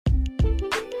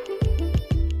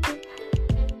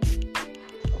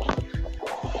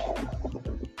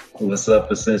What's up,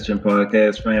 Ascension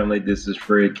Podcast family? This is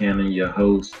Fred Cannon, your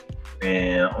host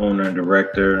and owner and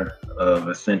director of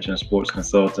Ascension Sports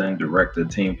Consulting, director of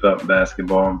Team Cup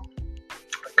Basketball.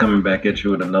 Coming back at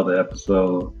you with another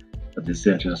episode of the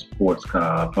Ascension Sports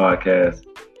Podcast.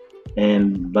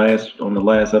 And on the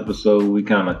last episode, we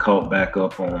kind of caught back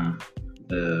up on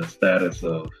the status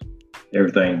of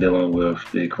everything dealing with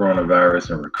the coronavirus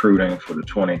and recruiting for the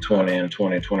 2020 and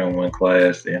 2021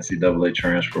 class, the NCAA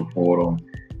transfer portal.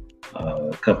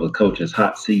 A couple of coaches'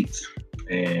 hot seats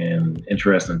and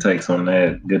interesting takes on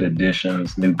that. Good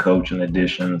additions, new coaching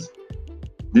additions.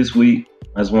 This week,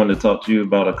 I just wanted to talk to you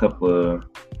about a couple of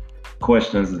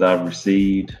questions that I've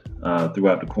received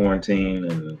throughout the quarantine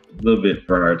and a little bit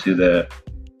prior to that,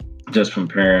 just from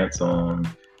parents on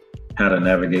how to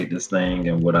navigate this thing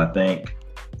and what I think.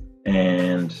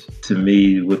 And to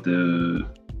me, with the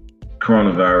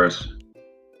coronavirus,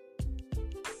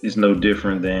 it's no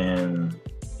different than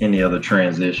any other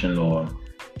transition or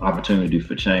opportunity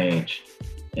for change.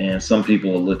 And some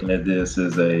people are looking at this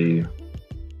as a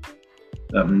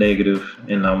negative,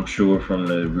 and I'm sure from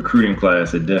the recruiting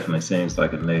class, it definitely seems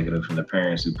like a negative from the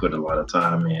parents who put a lot of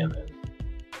time in. And,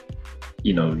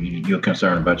 you're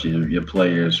concerned about your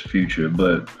players' future.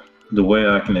 But the way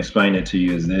I can explain it to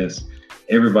you is this: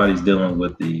 everybody's dealing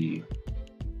with the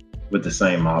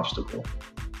same obstacle.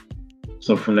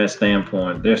 So from that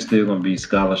standpoint, there's still going to be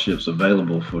scholarships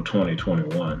available for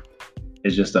 2021.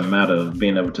 It's just a matter of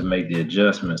being able to make the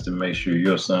adjustments to make sure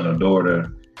your son or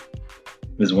daughter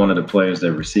is one of the players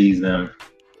that receives them.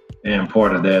 And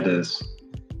part of that is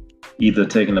either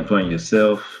taking it upon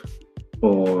yourself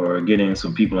or getting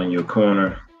some people in your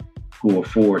corner who are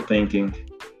forward thinking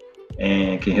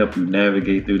and can help you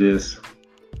navigate through this,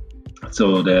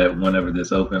 so that whenever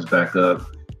this opens back up,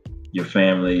 your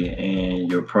family and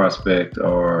your prospect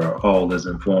are all as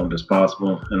informed as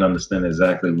possible and understand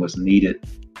exactly what's needed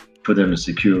for them to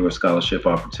secure a scholarship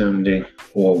opportunity,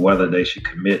 or whether they should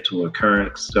commit to a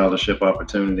current scholarship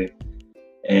opportunity.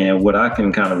 And what I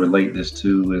can kind of relate this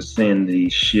to is seeing the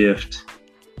shift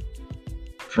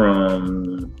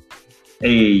from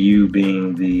AAU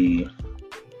being the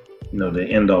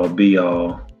end all be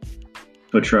all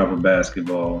for travel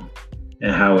basketball,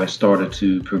 and how it started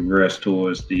to progress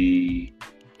towards the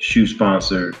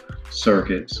shoe-sponsored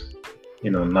circuits,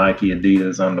 Nike,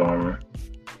 Adidas, Under Armour,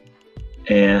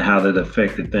 and how that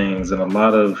affected things. And a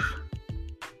lot of,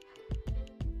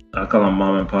 I call them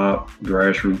mom and pop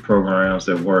grassroots programs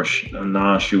that were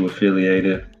non-shoe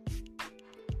affiliated,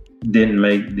 didn't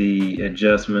make the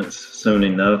adjustments soon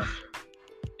enough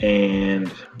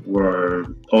and were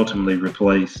ultimately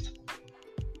replaced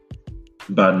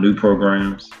by new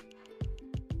programs,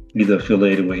 either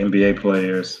affiliated with NBA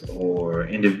players or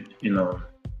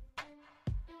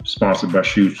sponsored by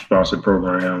shoe-sponsored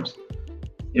programs.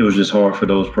 It was just hard for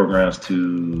those programs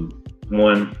to,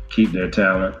 one, keep their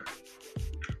talent,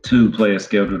 two, play a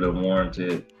schedule that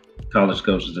warranted college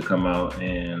coaches to come out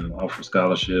and offer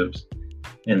scholarships,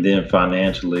 and then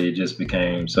financially, it just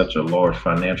became such a large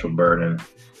financial burden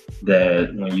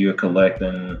that when you're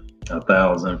collecting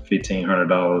 $1,000, $1,500,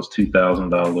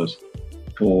 $2,000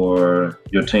 for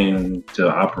your team to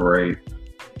operate,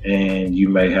 and you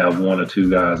may have one or two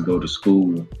guys go to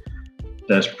school,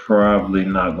 that's probably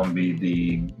not going to be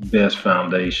the best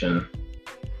foundation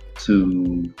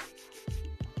to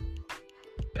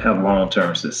have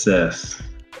long-term success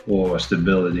or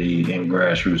stability in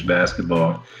grassroots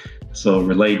basketball. So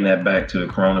relating that back to the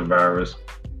coronavirus,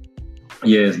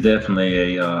 yeah, it's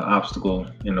definitely a obstacle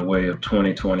in the way of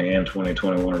 2020 and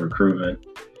 2021 recruitment.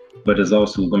 But it's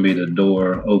also going to be the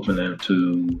door opening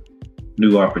to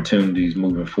new opportunities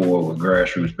moving forward with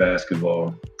grassroots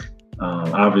basketball.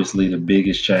 Obviously, the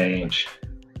biggest change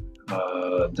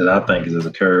that I think has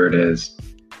occurred has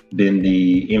been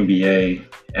the NBA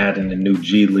adding the new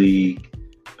G League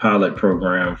pilot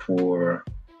program for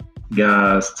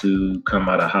guys to come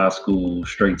out of high school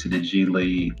straight to the G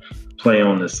League, play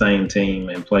on the same team,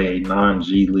 and play a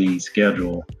non-G League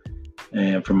schedule.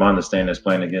 And from my understanding, it's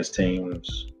playing against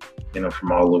teams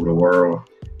from all over the world,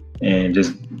 and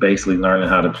just basically learning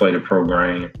how to play the pro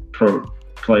game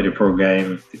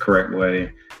the correct way,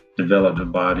 develop the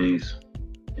bodies,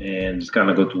 and just kind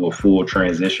of go through a full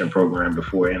transition program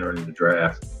before entering the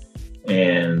draft.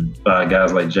 And by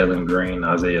guys like Jalen Green,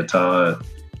 Isaiah Todd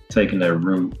taking that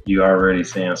route, you're already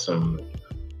seeing some,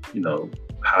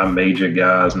 high major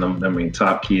guys,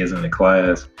 top kids in the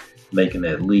class making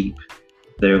that leap.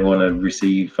 They're going to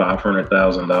receive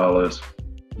 $500,000,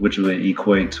 which would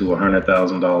equate to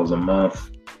 $100,000 a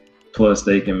month. Plus,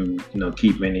 they can,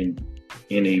 keep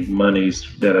any monies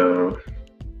that are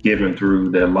given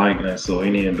through their likeness. So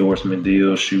any endorsement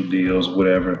deals, shoe deals,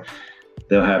 whatever,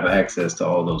 they'll have access to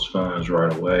all those funds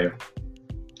right away.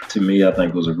 To me, I think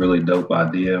it was a really dope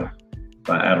idea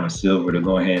by Adam Silver to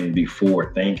go ahead and be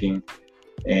forward thinking.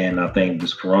 And I think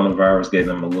this coronavirus gave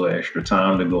them a little extra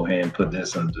time to go ahead and put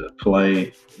this into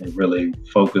play and really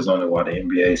focus on it while the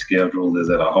NBA schedule is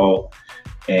at a halt.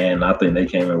 And I think they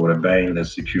came in with a bang that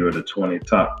secured the 20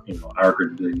 top,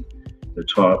 arguably the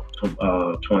top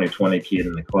 2020 kid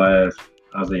in the class.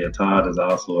 Isaiah Todd is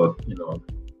also,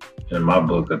 in my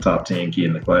book, a top 10 kid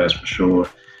in the class for sure.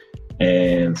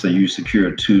 And so you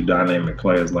secure two dynamic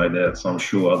players like that. So I'm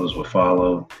sure others will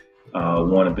follow.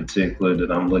 One in particular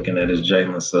that I'm looking at is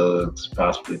Jalen Suggs,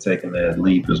 possibly taking that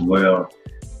leap as well.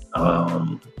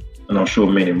 And I'm sure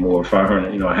many more.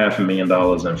 $500,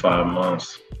 $500,000 in 5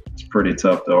 months, it's pretty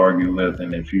tough to argue with.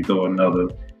 And if you throw another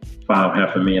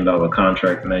 $500,000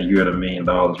 contract, and then you're at $1 million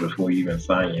before you even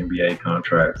sign your NBA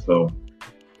contract. So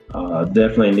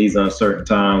definitely in these uncertain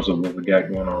times of what we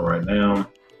got going on right now,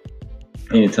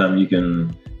 anytime you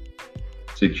can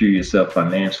secure yourself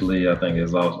financially, I think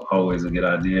is always a good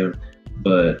idea.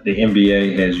 But the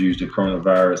NBA has used the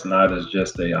coronavirus not as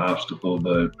just an obstacle,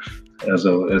 but as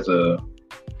a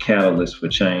catalyst for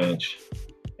change.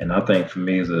 And I think for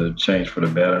me, it's a change for the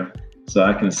better. So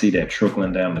I can see that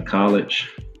trickling down to college.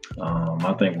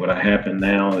 I think what happened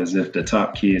now is if the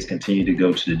top kids continue to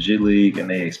go to the G League and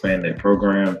they expand their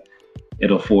program,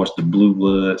 it'll force the blue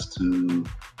bloods to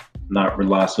not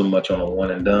rely so much on the one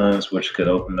and dones, which could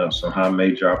open up some high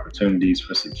major opportunities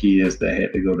for some kids that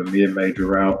had to go the mid-major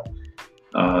route.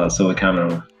 So it kind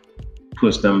of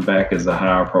puts them back as a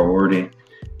higher priority.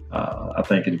 I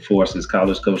think it forces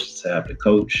college coaches to have to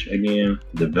coach again,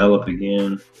 develop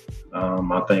again.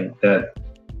 I think that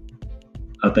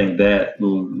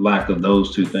the lack of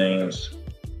those two things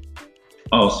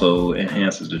also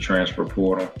enhances the transfer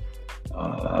portal.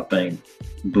 I think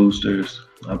boosters,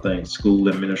 I think school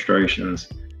administrations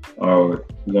are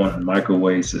wanting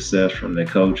microwave success from their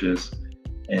coaches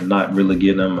and not really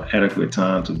giving them adequate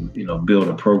time to, build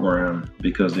a program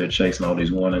because they're chasing all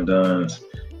these one and dones.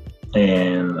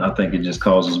 And I think it just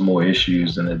causes more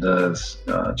issues than it does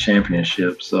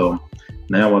championships. So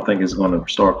now I think it's going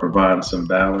to start providing some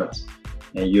balance,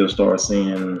 and you'll start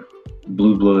seeing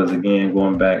blue bloods again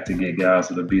going back to get guys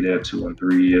that'll be there 2 and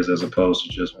 3 years as opposed to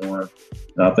just one.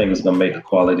 And I think it's going to make the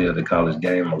quality of the college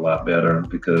game a lot better,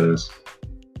 because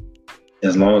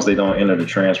as long as they don't enter the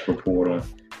transfer portal,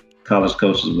 college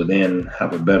coaches will then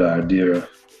have a better idea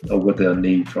of what they'll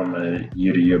need from a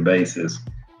year-to-year basis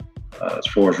as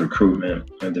far as recruitment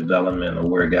and development of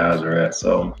where guys are at.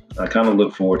 So I kind of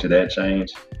look forward to that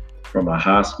change from a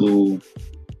high school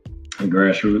and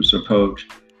grassroots approach.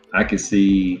 I can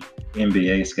see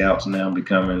NBA scouts now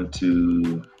becoming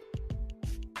to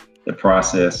the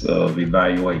process of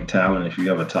evaluating talent if you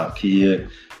have a top kid.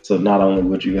 So not only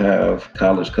would you have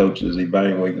college coaches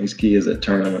evaluating these kids at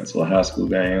tournaments or high school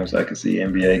games, I can see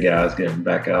NBA guys getting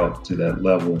back out to that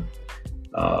level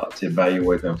to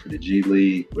evaluate them for the G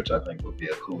League, which I think would be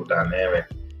a cool dynamic.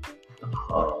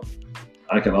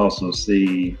 I can also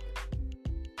see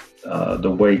the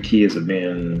way kids are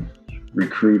being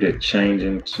recruited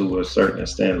changing to a certain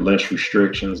extent, less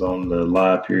restrictions on the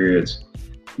live periods,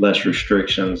 less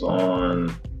restrictions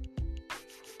on,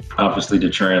 obviously the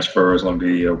transfer is going to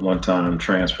be a one-time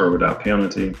transfer without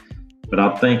penalty. But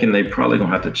I'm thinking they probably going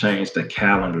to have to change the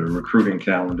recruiting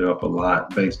calendar up a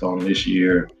lot based on this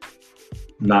year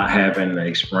not having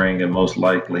a spring and most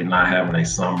likely not having a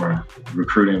summer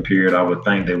recruiting period. I would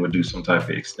think they would do some type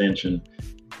of extension.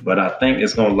 But I think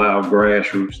it's going to allow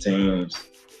grassroots teams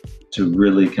to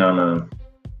really kind of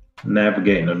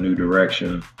navigate in a new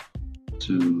direction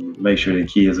to make sure the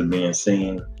kids are being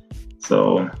seen.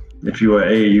 So if you're an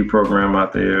AAU program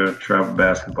out there, travel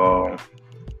basketball,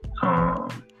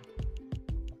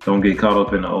 don't get caught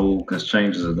up in the old, because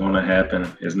changes are going to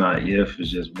happen. It's not if,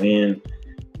 it's just when.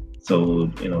 So,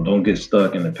 don't get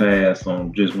stuck in the past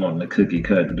on just wanting to cookie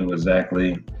cut and do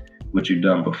exactly what you've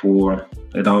done before.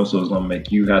 It also is going to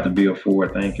make you have to be a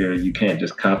forward thinker. You can't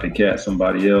just copycat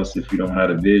somebody else if you don't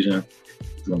have a vision.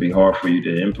 It's going to be hard for you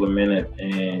to implement it,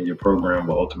 and your program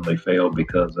will ultimately fail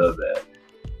because of that.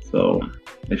 So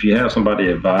if you have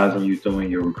somebody advising you during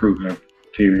your recruitment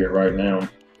period right now,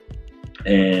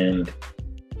 and,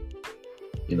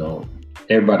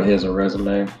 everybody has a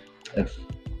resume, if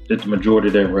the majority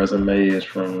of their resume is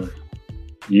from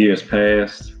years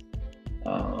past,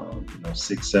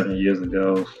 6-7 years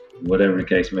ago, whatever the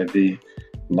case may be,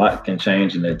 a lot can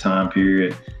change in that time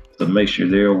period. So make sure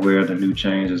they're aware of the new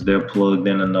changes. They're plugged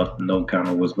in enough to know kind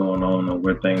of what's going on and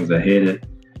where things are headed,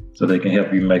 so they can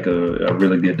help you make a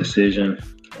really good decision.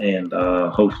 and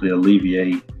hopefully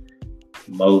alleviate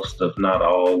most, if not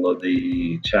all, of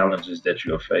the challenges that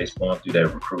you'll face going through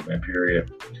that recruitment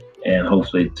period, and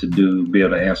hopefully to be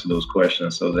able to answer those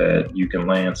questions so that you can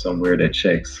land somewhere that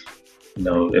checks,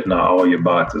 if not all your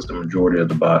boxes, the majority of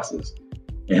the boxes,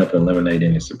 and help eliminate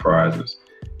any surprises.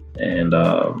 And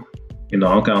I'm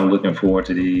kind of looking forward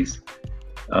to these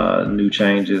new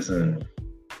changes, and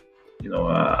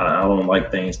I don't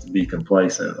like things to be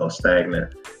complacent or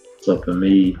stagnant. So for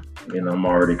me, I'm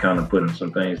already kind of putting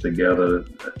some things together.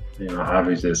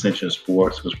 Obviously Ascension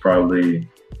Sports was probably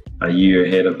a year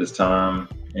ahead of its time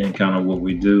in kind of what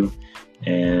we do.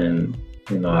 And,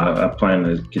 I plan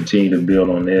to continue to build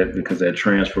on that, because that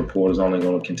transfer portal is only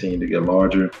going to continue to get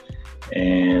larger.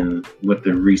 And with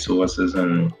the resources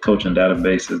and coaching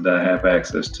databases that I have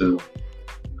access to,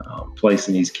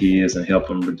 placing these kids and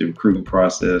helping with the recruiting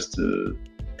process to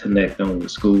connect them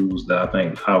with schools that I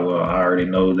think I already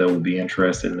know that will be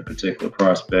interested in a particular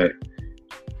prospect,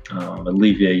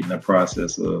 alleviating the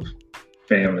process of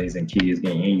families and kids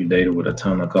getting inundated with a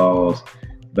ton of calls.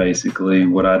 Basically,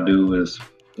 what I do is,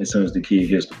 as soon as the kid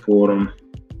hits the portal,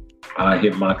 I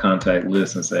hit my contact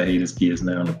list and say, hey, this kid's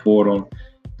now in the portal.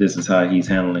 This is how he's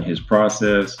handling his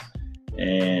process.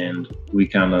 And we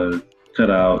kind of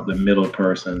cut out the middle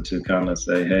person to kind of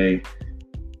say, hey,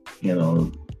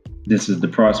 this is the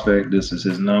prospect, this is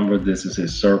his number, this is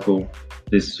his circle,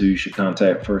 this is who you should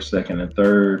contact first, second, and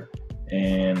third.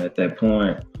 And at that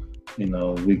point,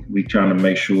 we trying to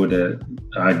make sure that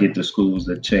I get the schools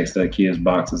that checks that kid's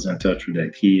boxes in touch with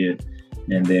that kid.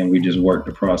 And then we just work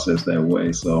the process that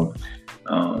way. So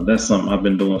that's something I've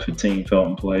been doing for Team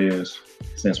Felton players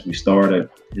since we started.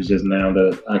 It's just now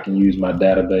that I can use my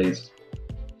database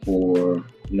for,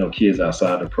 kids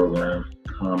outside the program,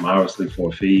 obviously for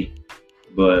a fee.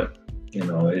 But,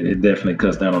 it definitely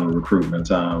cuts down on the recruitment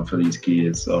time for these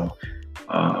kids. So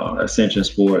Ascension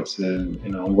Sports,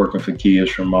 I'm working for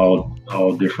kids from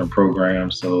all different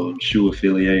programs. So SHU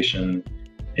affiliation,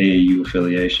 AAU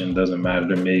affiliation, doesn't matter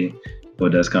to me.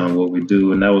 But that's kind of what we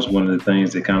do. And that was one of the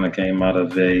things that kind of came out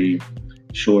of a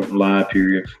short live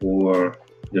period for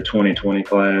the 2020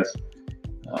 class.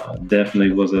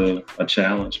 Definitely was a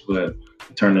challenge, but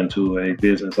it turned into a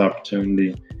business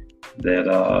opportunity that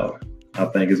I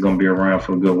think is going to be around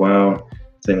for a good while.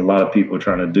 Seeing a lot of people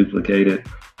trying to duplicate it,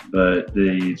 but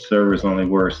the service only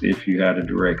works if you had a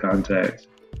direct contact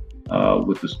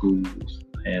with the schools.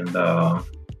 And I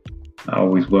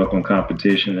always welcome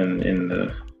competition in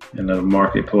the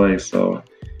marketplace. So,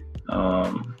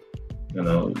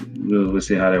 we'll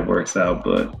see how that works out.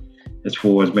 But as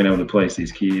far as being able to place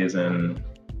these kids and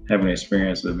having an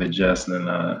experience of adjusting,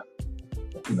 and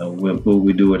what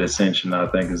we do at Ascension, I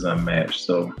think is unmatched.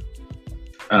 So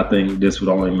I think this would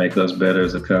only make us better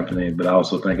as a company, but I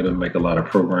also think it'll make a lot of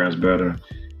programs better.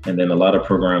 And then a lot of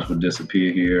programs will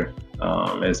disappear here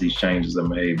as these changes are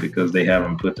made, because they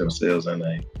haven't put themselves in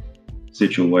a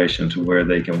situation to where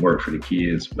they can work for the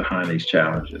kids behind these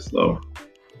challenges. So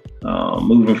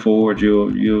moving forward,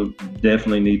 you'll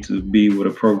definitely need to be with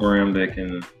a program that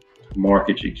can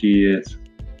market your kids,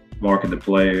 market the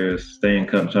players, stay in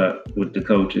contact with the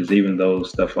coaches, even though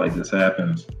stuff like this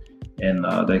happens. And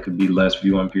there could be less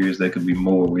viewing periods, there could be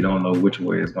more. We don't know which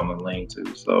way it's going to lean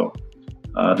to. So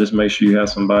just make sure you have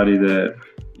somebody that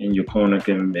in your corner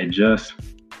can adjust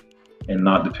and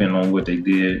not depend on what they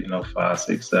did, 5,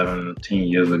 6, 7, 10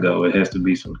 years ago. It has to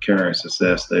be some current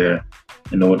success there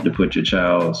in order to put your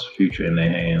child's future in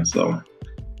their hands. So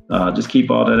just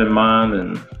keep all that in mind.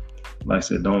 And like I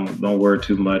said, don't worry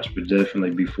too much, but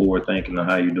definitely be forward thinking of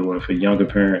how you're doing. For younger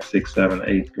parents, 6th, 7th,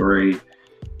 8th grade,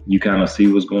 you kind of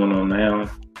see what's going on now.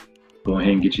 Go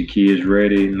ahead and get your kids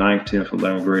ready. 9th, 10th,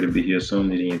 11th grade will be here sooner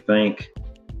than you think.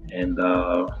 And,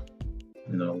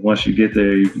 once you get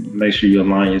there, you make sure you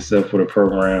align yourself with a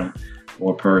program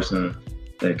or a person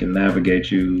that can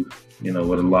navigate you, with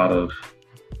a lot of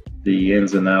the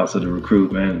ins and outs of the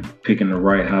recruitment, picking the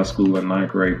right high school in 9th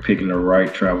grade, picking the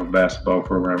right travel basketball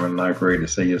program in 9th grade to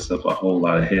save yourself a whole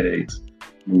lot of headaches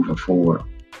moving forward.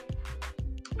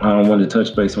 I wanted to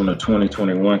touch base on the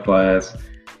 2021 class.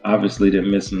 Obviously, they're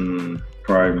missing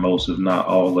probably most, if not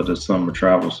all, of the summer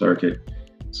travel circuit.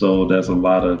 So there's a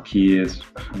lot of kids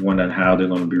wondering how they're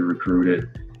going to be recruited,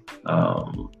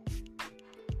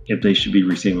 if they should be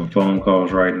receiving phone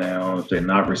calls right now. If they're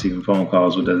not receiving phone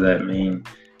calls, what does that mean?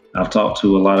 I've talked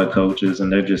to a lot of coaches,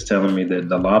 and they're just telling me that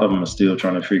a lot of them are still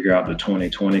trying to figure out the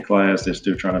 2020 class. They're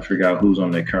still trying to figure out who's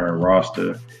on their current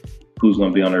roster, who's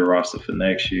going to be on their roster for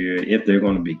next year, if they're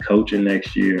going to be coaching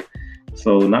next year.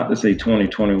 So not to say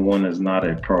 2021 is not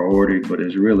a priority, but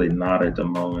it's really not at the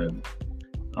moment.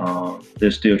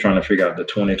 They're still trying to figure out the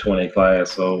 2020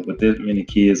 class. So with this many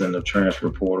kids in the transfer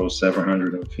portal,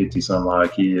 750 some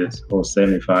odd kids or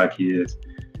 75 kids,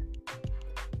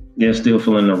 they're still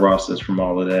filling the rosters from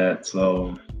all of that.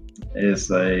 So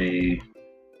it's a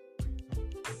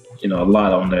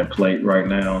lot on their plate right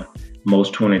now.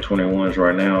 Most 2021s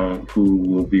right now who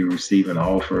will be receiving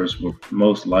offers will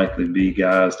most likely be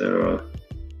guys that are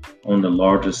on the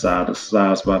larger side of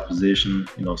size by position,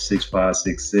 6'5",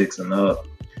 6'6", and up.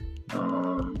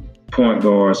 Point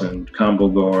guards and combo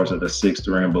guards that are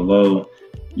 6'3" and below.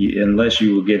 Unless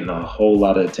you were getting a whole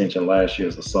lot of attention last year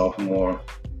as a sophomore,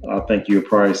 I think you'll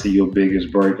probably see your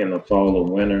biggest break in the fall or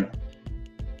winter,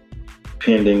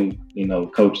 pending,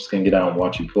 coaches can get out and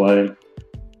watch you play.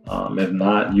 If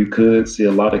not, you could see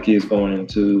a lot of kids going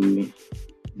into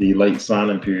the late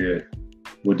signing period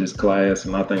with this class,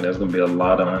 and I think there's going to be a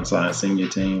lot of unsigned senior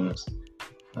teams,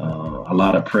 a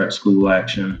lot of prep school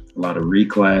action, a lot of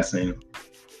reclassing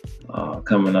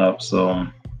coming up. So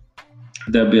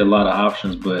there'll be a lot of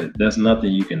options, but there's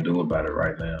nothing you can do about it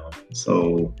right now.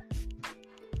 So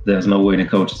there's no way the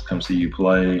coaches come see you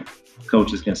play.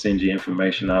 Coaches can send you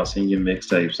information out, send you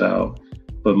mixtapes out.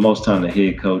 But most time the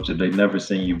head coach, if they've never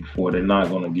seen you before, they're not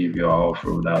going to give you an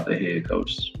offer without the head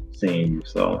coach seeing you.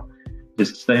 So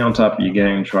just stay on top of your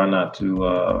game. Try not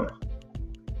to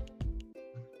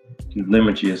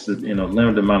limit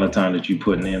the amount of time that you're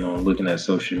putting in on looking at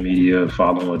social media,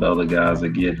 following what other guys are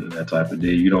getting, that type of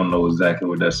deal. You don't know exactly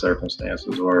what their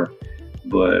circumstances were.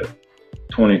 But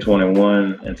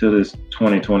 2021, until this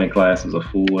 2020 class is a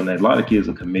full, and a lot of kids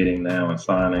are committing now and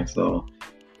signing. So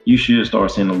you should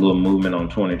start seeing a little movement on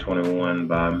 2021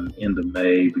 by end of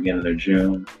May, beginning of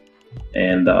June.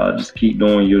 And just keep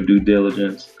doing your due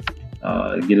diligence.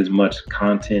 Get as much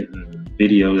content and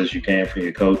video as you can from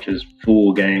your coaches,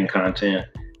 full game content.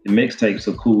 The mixtapes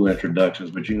are cool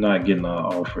introductions, but you're not getting an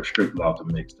offer strictly off the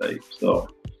mixtape. So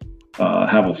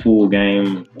have a full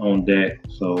game on deck.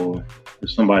 So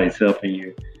if somebody's helping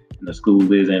you and the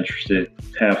school is interested,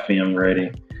 have film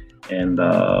ready. And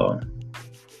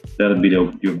that'll be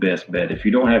your best bet. If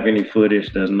you don't have any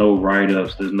footage, there's no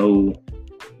write-ups, there's no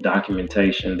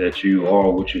documentation that you are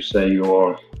what you say you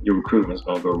are, your recruitment's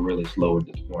going to go really slow at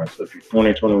this point. So if you're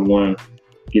 2021,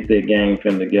 get that game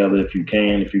film together if you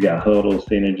can. If you got Huddle,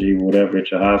 Synergy, whatever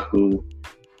at your high school,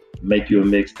 make you a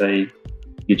mixtape,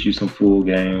 get you some full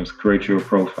games, create your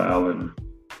profile, and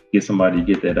get somebody to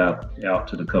get that out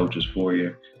to the coaches for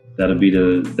you.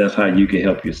 That's how you can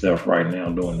help yourself right now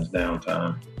during this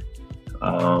downtime.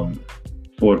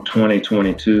 For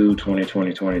 2022,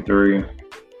 2023,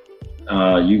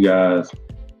 you guys,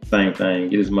 same thing.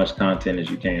 Get as much content as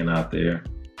you can out there.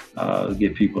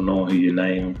 Get people knowing who your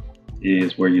name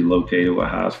is, where you're located, what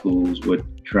high schools, what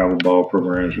travel ball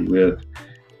programs you're with.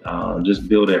 Just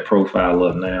build that profile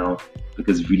up now,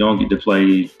 because if you don't get to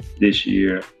play this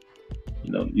year,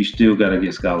 you still got to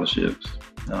get scholarships.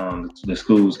 The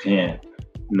schools can't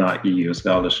not give you a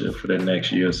scholarship for that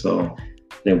next year. So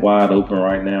they're wide open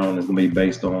right now, and it's going to be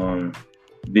based on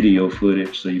video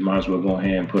footage. So you might as well go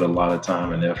ahead and put a lot of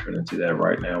time and effort into that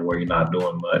right now where you're not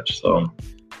doing much. So,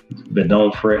 but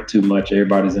don't fret too much.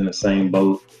 Everybody's in the same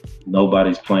boat.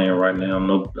 Nobody's playing right now.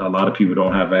 A lot of people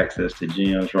don't have access to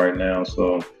gyms right now.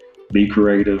 So be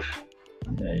creative.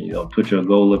 And, put your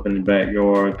goal up in the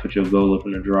backyard, put your goal up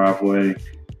in the driveway.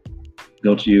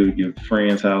 Go to your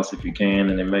friend's house if you can,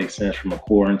 and it makes sense from a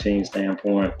quarantine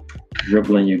standpoint.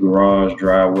 Dribble in your garage,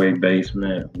 driveway,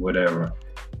 basement, whatever.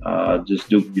 Just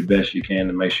do the best you can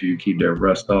to make sure you keep that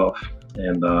rust off,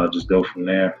 and just go from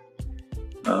there.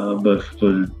 But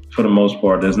for the most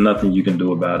part, there's nothing you can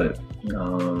do about it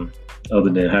other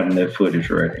than having that footage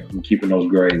ready and keeping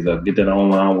those grades up. Get that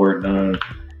online work done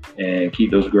and keep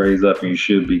those grades up, and you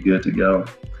should be good to go.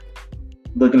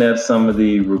 Looking at some of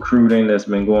the recruiting that's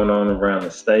been going on around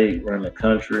the state, around the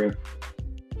country,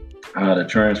 the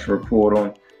transfer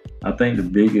portal, I think the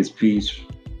biggest piece,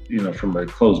 from a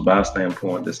close by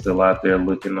standpoint that's still out there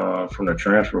looking from the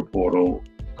transfer portal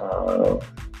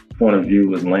point of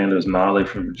view is Landers Nolley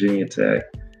from Virginia Tech.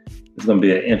 It's going to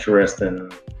be an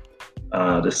interesting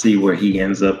to see where he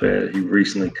ends up at. He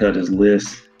recently cut his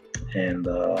list, and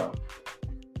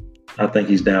I think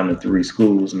he's down to 3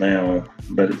 schools now.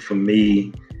 But for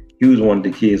me, he was one of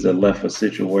the kids that left a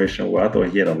situation where I thought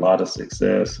he had a lot of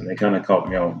success, and it kind of caught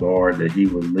me off guard that he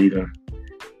was leaving.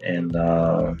 And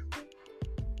I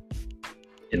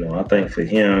think for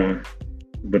him,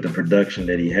 with the production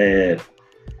that he had,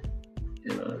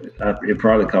 it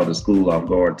probably caught the school off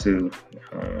guard too.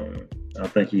 I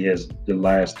think he has the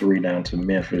last 3 down to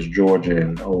Memphis, Georgia,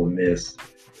 and Ole Miss.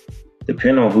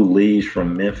 Depending on who leaves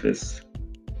from Memphis,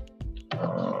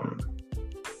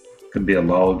 could be a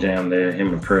log jam there.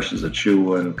 Him and Precious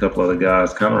Achua and a couple other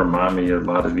guys kind of remind me a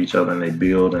lot of each other, and they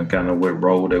build and kind of what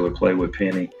role they would play with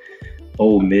Penny.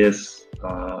 Ole Miss,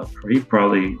 he'd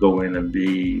probably go in and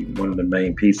be one of the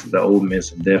main pieces of Ole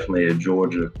Miss and definitely at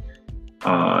Georgia.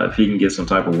 If he can get some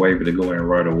type of waiver to go in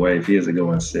right away, if he has to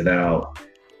go and sit out,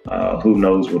 who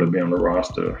knows what will be on the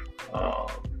roster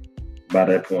by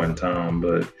that point in time.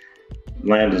 But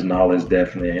Landers Knowledge is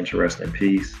definitely an interesting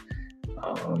piece.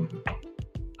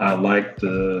 I like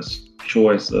the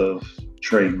choice of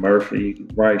Trey Murphy,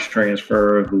 Rice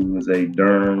transfer, who is a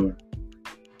Durham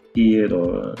kid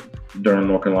or Durham,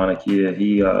 North Carolina kid.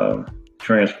 He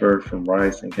transferred from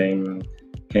Rice and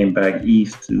came back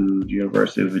east to the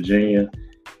University of Virginia.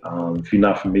 If you're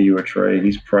not familiar with Trey,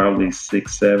 he's probably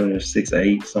 6'7" or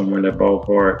 6'8", somewhere in that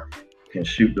ballpark. Can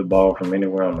shoot the ball from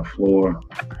anywhere on the floor.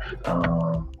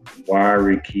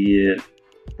 Wiry kid.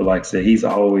 But like I said, he's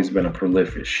always been a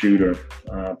prolific shooter.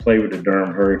 Played with the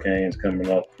Durham Hurricanes coming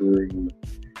up through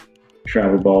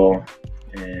travel ball.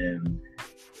 And,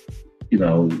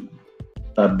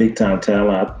 a big-time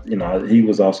talent. He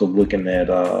was also looking at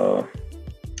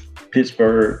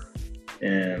Pittsburgh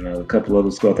and a couple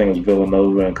other schools. I think it was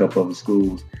Villanova and a couple other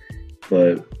schools.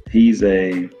 But he's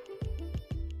going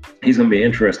to be an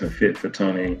interesting fit for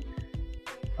Tony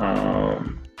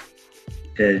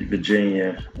at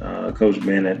Virginia. Coach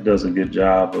Bennett does a good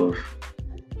job of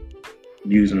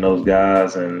using those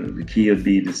guys, and the key will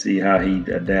be to see how he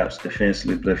adapts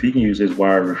defensively. But if he can use his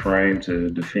wide frame to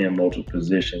defend multiple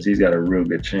positions, he's got a real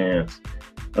good chance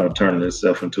of turning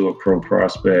himself into a pro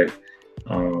prospect.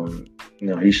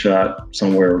 He shot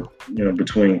somewhere,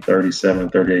 between 37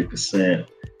 and 38%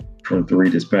 from three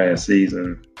this past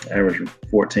season, averaged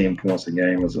 14 points a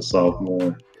game as a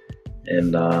sophomore,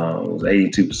 and was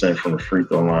 82% from the free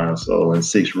throw line, and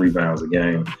 6 rebounds a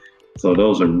game. So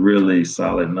those are really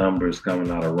solid numbers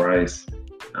coming out of Rice.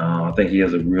 I think he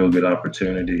has a real good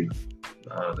opportunity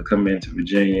to come into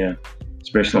Virginia,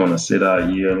 especially on a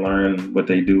sit-out year, learn what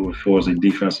they do as far as the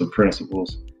defensive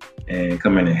principles, and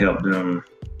come in and help them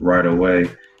right away.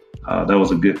 That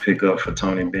was a good pickup for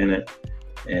Tony Bennett.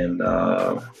 And,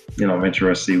 I'm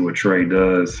interested to see what Trey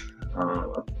does.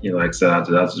 Like I said, I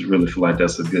just really feel like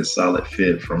that's a good, solid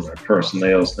fit from a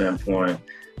personnel standpoint.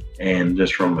 And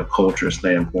just from a culture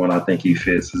standpoint, I think he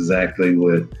fits exactly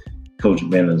what Coach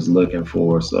Bennett is looking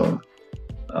for. So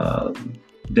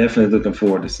definitely looking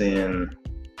forward to seeing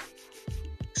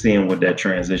what that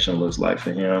transition looks like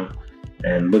for him.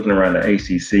 And looking around the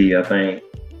ACC, I think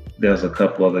there's a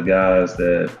couple other guys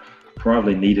that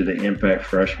probably needed an impact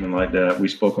freshman like that. We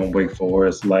spoke on Wake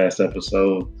Forest last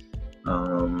episode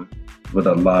with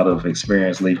a lot of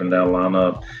experience leaving that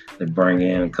lineup. They bring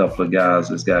in a couple of guys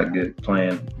that's got good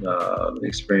playing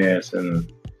experience,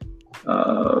 and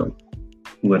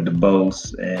with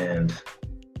DeBose and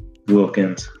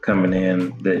Wilkins coming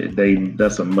in,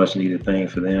 that's a much needed thing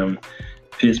for them.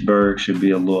 Pittsburgh should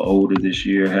be a little older this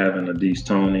year, having Adese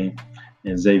Toney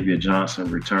and Xavier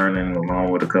Johnson returning,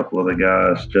 along with a couple other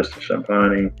guys, Justin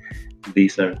Champagne,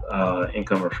 decent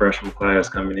incoming freshman class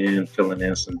coming in, filling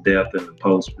in some depth in the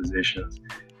post positions.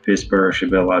 Pittsburgh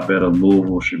should be a lot better.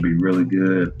 Louisville should be really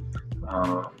good.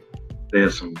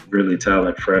 There's some really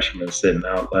talented freshmen sitting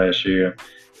out last year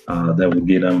that will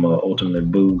get them an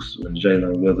ultimate boost with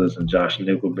Jalen Withers and Josh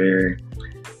Nickelberry.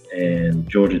 And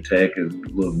Georgia Tech has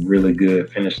looked really good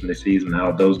finishing the season.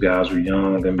 How those guys were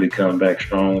young and be coming back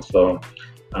strong. So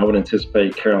I would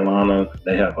anticipate Carolina,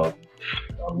 they have a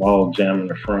log jam in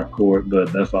the front court,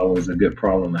 but that's always a good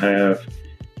problem to have.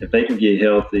 If they can get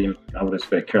healthy, I would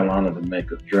expect Carolina to make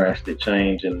a drastic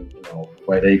change in the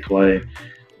way they play.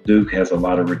 Duke has a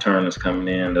lot of returners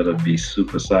coming in that'll be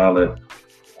super solid.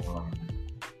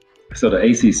 So the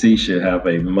ACC should have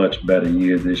a much better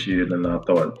year this year than I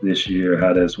thought this year,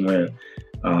 how this went.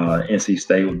 NC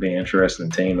State would be an interesting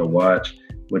team to watch,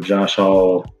 with Josh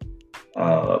Hall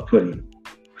putting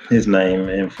his name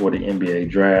in for the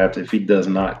NBA draft. If he does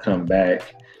not come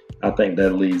back, I think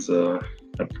that leaves a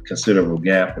considerable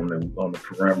gap on the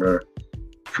perimeter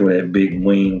for that big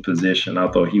wing position.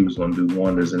 I thought he was going to do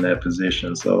wonders in that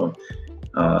position. So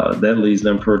that leaves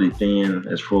them pretty thin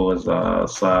as far as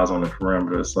size on the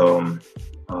perimeter. So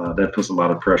that puts a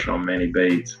lot of pressure on Manny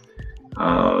Bates,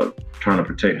 trying to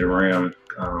protect the rim.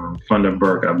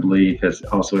 Funderburk, I believe, has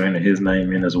also entered his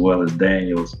name in, as well as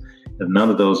Daniels. If none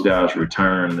of those guys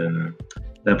return, then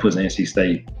that puts NC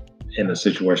State in a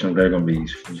situation where they're going to be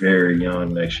very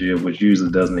young next year, which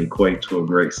usually doesn't equate to a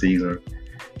great season.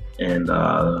 And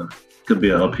could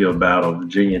be an uphill battle.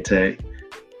 Virginia Tech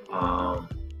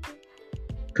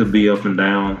could be up and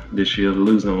down this year.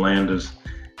 Losing Landers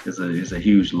is a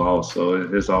huge loss, so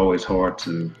it's always hard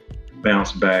to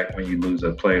bounce back when you lose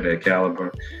a player that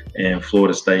caliber. And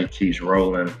Florida State keeps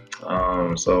rolling.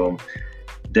 So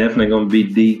definitely going to be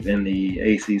deep in the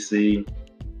ACC.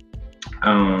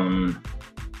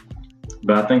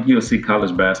 But I think you'll see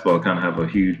college basketball kind of have a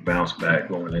huge bounce back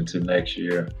going into next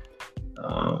year.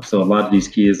 So a lot of these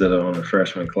kids that are on the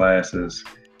freshman classes,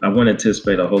 I wouldn't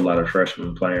anticipate a whole lot of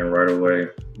freshmen playing right away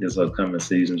this upcoming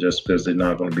season just because they're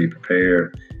not going to be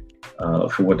prepared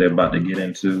for what they're about to get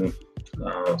into.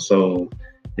 So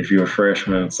if you're a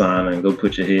freshman signing, go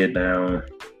put your head down,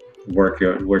 work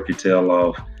your tail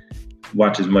off,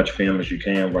 watch as much film as you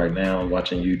can right now,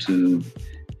 watching YouTube,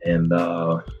 and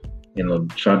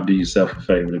try to do yourself a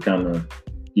favor to kind of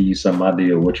give you some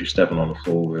idea of what you're stepping on the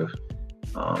floor with.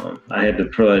 I had the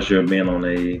pleasure of being on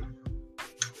a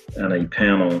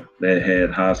panel that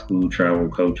had high school travel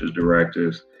coaches,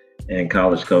 directors, and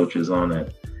college coaches on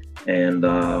it. And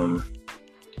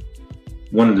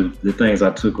one of the things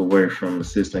I took away from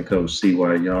assistant coach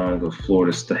C.Y. Young of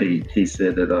Florida State, he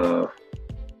said that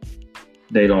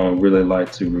they don't really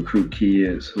like to recruit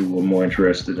kids who are more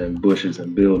interested in bushes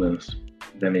and buildings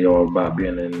than they are about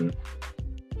being in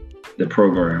the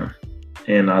program.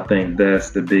 And I think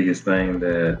that's the biggest thing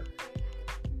that,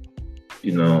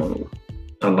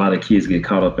 a lot of kids get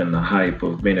caught up in the hype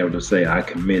of being able to say, I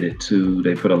committed to.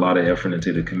 They put a lot of effort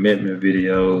into the commitment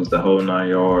videos, the whole 9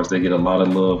 yards. They get a lot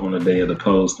of love on the day of the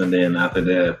post. And then after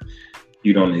that,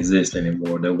 you don't exist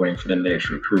anymore. They're waiting for the next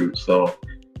recruit. So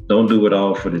don't do it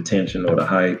all for the attention or the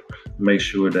hype. Make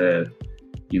sure that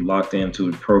you locked into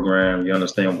the program. You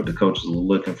understand what the coaches are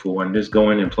looking for, and just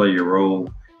go in and play your role.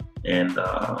 And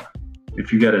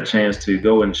if you got a chance to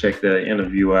go and check that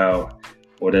interview out,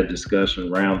 or that discussion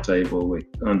roundtable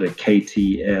under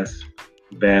KTS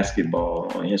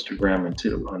Basketball on Instagram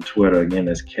and on Twitter. Again,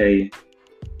 that's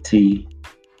KTS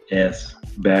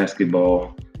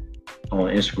Basketball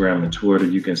on Instagram and Twitter.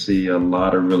 You can see a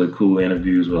lot of really cool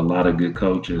interviews with a lot of good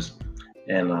coaches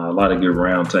and a lot of good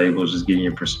roundtables, just getting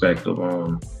your perspective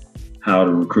on how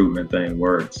the recruitment thing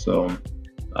works. So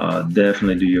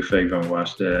definitely do your favor and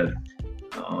watch that.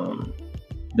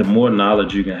 The more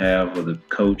knowledge you can have of the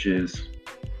coaches,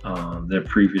 their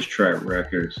previous track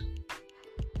records,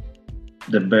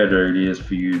 the better it is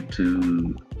for you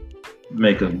to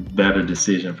make a better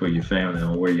decision for your family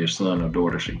on where your son or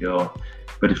daughter should go.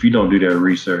 But if you don't do that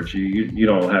research, you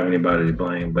don't have anybody to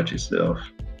blame but yourself.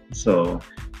 So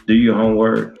do your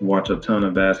homework, watch a ton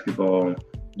of basketball,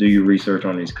 do your research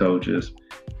on these coaches.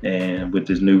 And with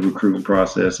this new recruiting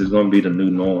process, it's going to be the new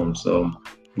norm. So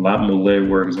a lot more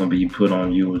legwork is going to be put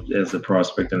on you as a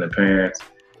prospect and the parents.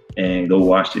 And go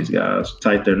watch these guys.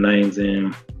 Type their names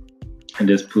in and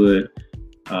just put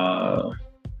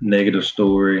negative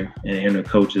story and enter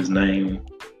coach's name.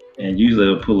 And usually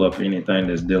it'll pull up anything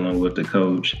that's dealing with the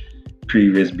coach,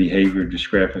 previous behavior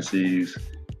discrepancies,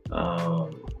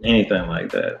 anything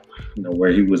like that.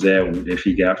 Where he was at, if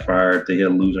he got fired, they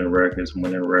had losing records,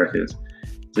 winning records.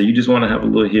 So you just want to have a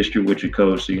little history with your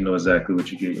coach so you know exactly what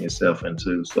you're getting yourself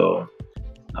into. So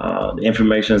the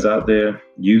information is out there.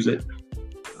 Use it.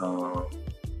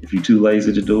 If you're too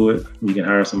lazy to do it, you can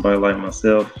hire somebody like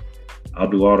myself. I'll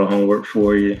do all the homework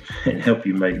for you and help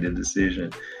you make the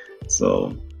decision.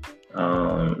 So,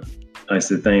 like I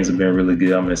said, things have been really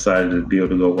good. I'm excited to be able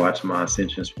to go watch my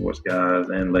Ascension Sports guys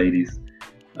and ladies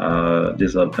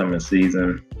this upcoming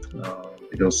season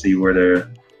to go see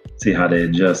how they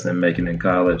adjust and make it in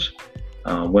college.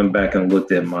 Went back and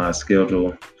looked at my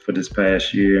schedule for this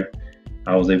past year.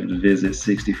 I was able to visit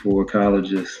 64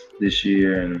 colleges this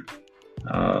year and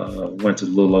went to a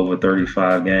little over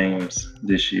 35 games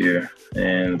this year.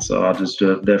 And so I just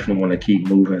definitely want to keep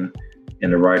moving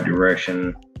in the right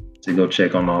direction to go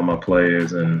check on all my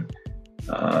players and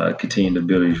continue to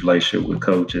build a relationship with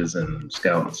coaches and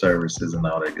scouting services and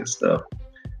all that good stuff.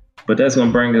 But that's going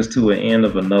to bring us to an end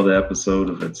of another episode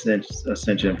of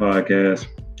Ascension Podcast.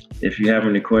 If you have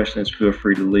any questions, feel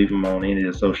free to leave them on any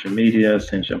of the social media,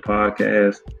 Ascension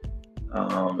Podcast,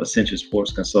 Ascension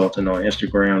Sports Consultant on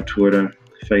Instagram, Twitter,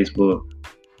 Facebook,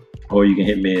 or you can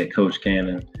hit me at Coach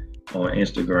Cannon on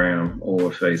Instagram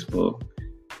or Facebook.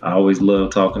 I always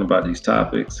love talking about these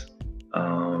topics.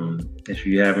 If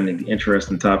you have any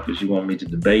interesting topics you want me to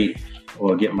debate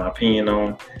or get my opinion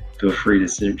on, feel free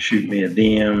to shoot me a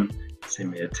DM,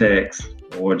 send me a text,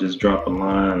 or just drop a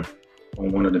line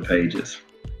on one of the pages.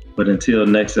 But until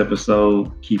next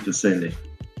episode, keep ascending.